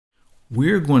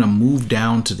we're going to move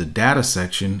down to the data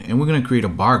section and we're going to create a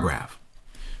bar graph.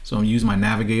 So I'm using my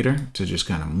navigator to just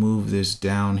kind of move this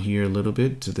down here a little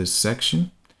bit to this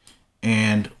section.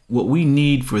 And what we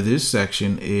need for this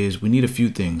section is we need a few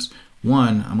things.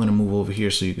 One, I'm going to move over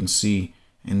here so you can see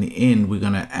in the end, we're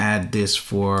going to add this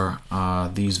for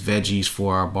these veggies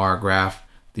for our bar graph.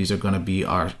 These are going to be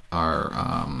our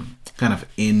kind of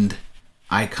end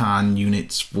icon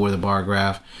units for the bar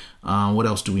graph. What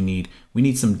else do we need? We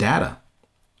need some data,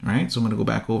 right? So I'm going to go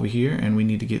back over here and we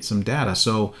need to get some data.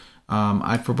 So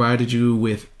I provided you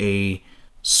with a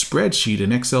spreadsheet,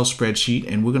 an Excel spreadsheet,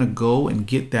 and we're going to go and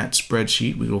get that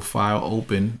spreadsheet. We will file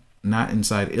open, not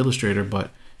inside Illustrator, but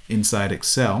inside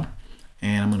Excel.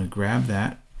 And I'm going to grab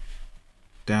that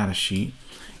data sheet.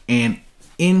 And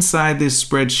inside this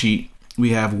spreadsheet, we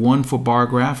have one for bar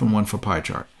graph and one for pie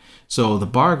chart. So the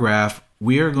bar graph,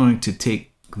 we are going to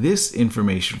take this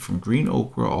information from green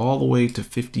ochre all the way to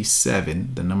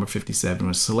 57, the number 57.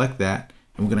 We'll select that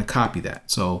and we're going to copy that.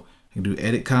 So I can do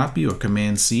edit copy or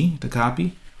Command C to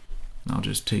copy. And I'll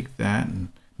just take that and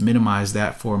minimize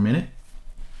that for a minute.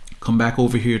 Come back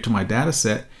over here to my data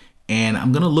set and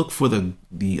I'm going to look for the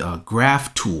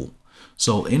graph tool.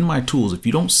 So in my tools, if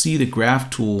you don't see the graph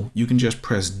tool, you can just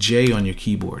press J on your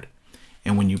keyboard.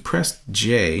 And when you press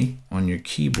J on your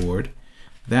keyboard,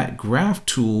 that graph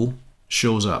tool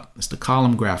shows up. It's the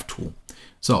column graph tool.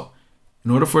 So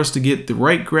in order for us to get the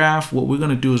right graph, what we're going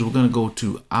to do is we're going to go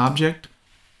to Object,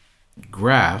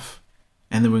 Graph,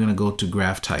 and then we're going to go to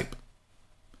Graph Type.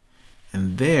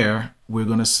 And there we're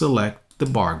going to select the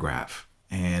bar graph.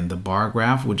 And the bar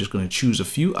graph, we're just going to choose a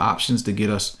few options to get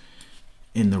us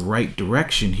in the right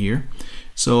direction here.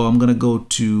 So I'm going to go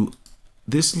to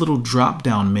this little drop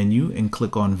down menu and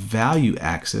click on Value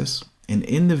Axis. And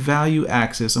in the Value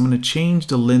Axis, I'm going to change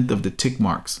the length of the tick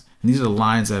marks. And these are the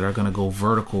lines that are going to go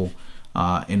vertical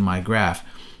in my graph.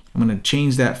 I'm going to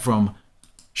change that from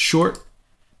short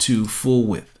to full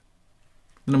width.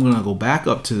 Then I'm going to go back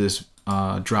up to this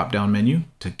drop down menu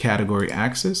to Category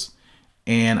Axis.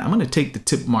 And I'm going to take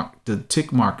the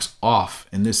tick marks off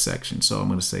in this section. So I'm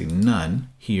going to say none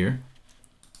here.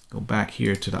 Go back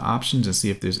here to the options and see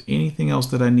if there's anything else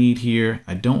that I need here.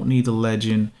 I don't need the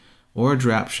legend or a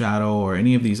drop shadow or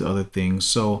any of these other things.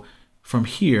 So from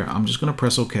here, I'm just going to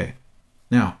press OK.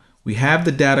 Now we have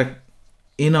the data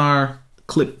in our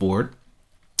clipboard.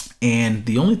 And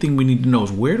the only thing we need to know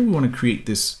is where do we want to create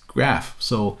this graph?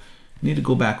 So I need to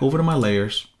go back over to my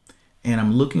layers and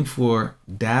I'm looking for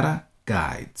data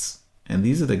guides. And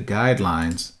these are the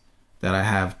guidelines that I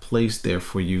have placed there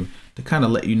for you to kind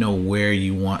of let you know where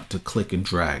you want to click and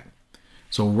drag.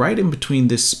 So right in between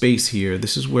this space here,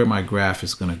 this is where my graph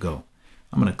is going to go.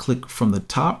 I'm going to click from the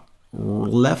top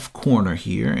left corner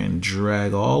here and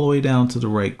drag all the way down to the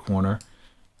right corner,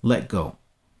 let go.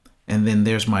 And then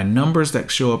there's my numbers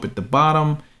that show up at the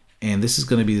bottom. And this is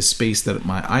going to be the space that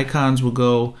my icons will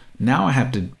go. Now I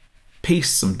have to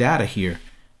paste some data here,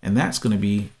 and that's going to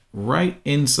be right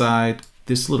inside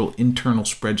this little internal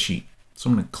spreadsheet. So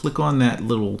I'm going to click on that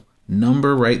little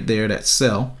number right there, that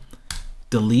cell,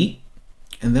 delete,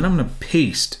 and then I'm going to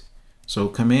paste. So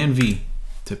Command V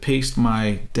to paste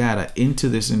my data into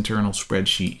this internal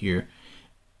spreadsheet here.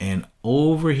 And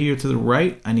over here to the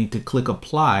right, I need to click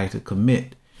apply to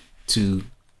commit to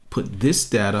put this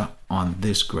data on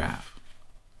this graph.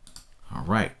 All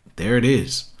right, there it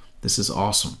is. This is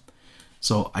awesome.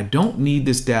 So I don't need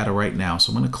this data right now.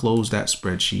 So I'm going to close that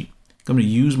spreadsheet. I'm going to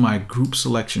use my group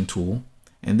selection tool.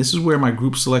 And this is where my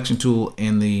group selection tool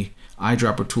and the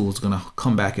eyedropper tool is going to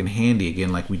come back in handy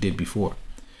again like we did before.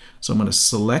 So I'm going to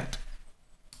select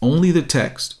only the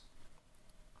text.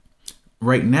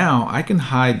 Right now I can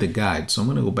hide the guide. So I'm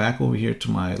going to go back over here to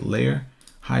my layer,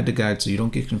 hide the guide so you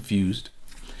don't get confused.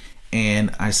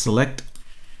 And I select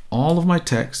all of my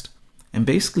text. And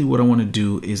basically what I want to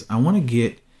do is I want to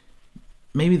get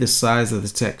maybe the size of the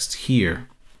text here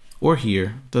or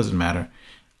here, doesn't matter.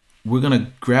 We're going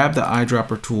to grab the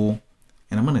eyedropper tool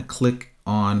and I'm going to click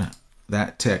on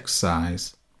that text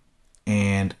size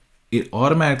and it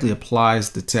automatically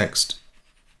applies the text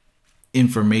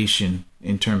information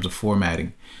in terms of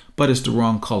formatting, but it's the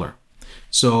wrong color.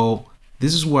 So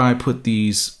this is where I put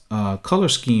these color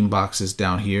scheme boxes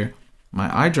down here. My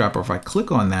eyedropper, if I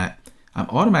click on that, I'm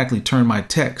automatically turn my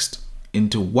text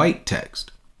into white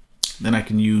text. Then I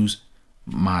can use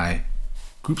my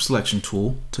group selection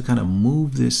tool to kind of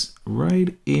move this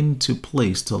right into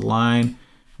place to align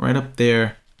right up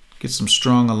there, get some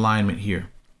strong alignment here.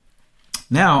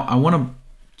 Now I want to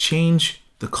change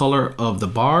the color of the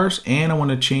bars and I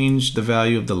want to change the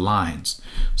value of the lines.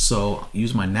 So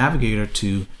use my navigator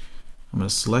to, I'm going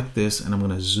to select this and I'm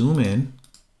going to zoom in.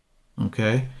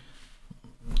 Okay.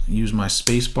 Use my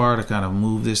space bar to kind of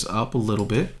move this up a little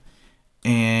bit.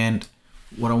 And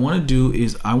what I want to do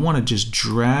is I want to just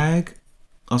drag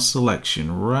a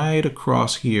selection right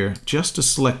across here just to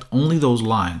select only those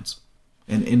lines.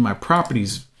 And in my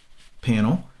properties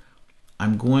panel,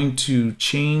 I'm going to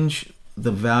change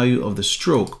the value of the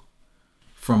stroke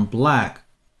from black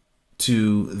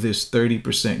to this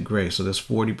 30% gray. So that's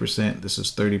 40%, this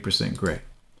is 30% gray.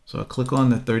 So I'll click on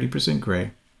the 30%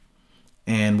 gray,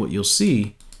 and what you'll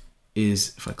see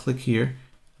is if I click here,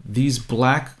 these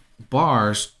black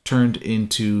bars turned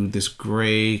into this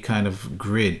gray kind of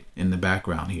grid in the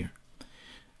background here.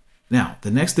 Now,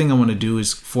 the next thing I want to do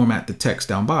is format the text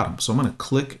down bottom. So I'm going to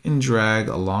click and drag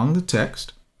along the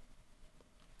text,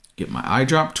 get my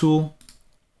eyedrop tool,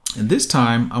 and this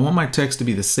time I want my text to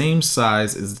be the same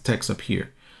size as the text up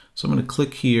here. So I'm going to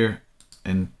click here,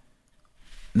 and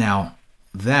now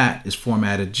that is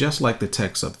formatted just like the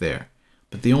text up there.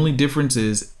 But the only difference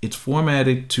is it's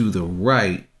formatted to the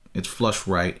right, it's flush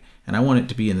right, and I want it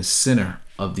to be in the center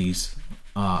of these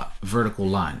vertical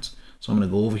lines. So I'm going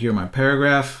to go over here in my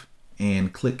paragraph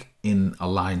and click in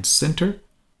Align Center,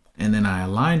 and then I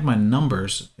aligned my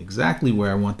numbers exactly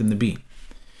where I want them to be.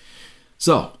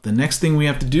 So the next thing we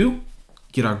have to do,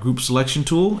 get our group selection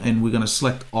tool, and we're going to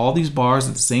select all these bars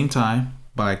at the same time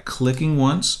by clicking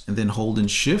once and then holding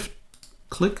Shift,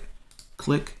 click,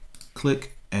 click,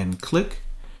 click, and click.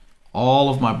 All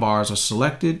of my bars are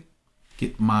selected.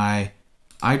 Get my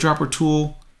eyedropper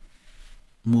tool,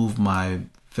 move my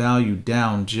value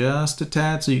down just a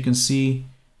tad so you can see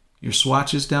your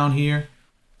swatches down here,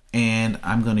 and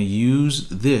I'm going to use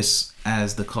this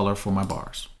as the color for my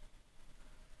bars.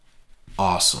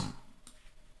 Awesome.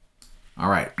 All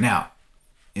right, now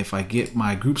if I get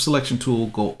my group selection tool,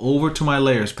 go over to my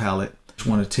layers palette, I just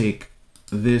want to take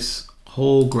this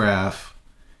whole graph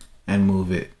and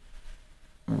move it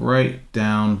right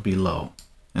down below.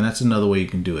 And that's another way you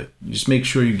can do it. You just make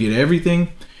sure you get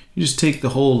everything. You just take the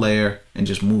whole layer and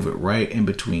just move it right in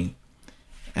between.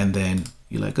 And then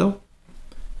you let go.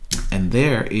 And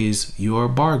there is your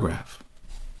bar graph.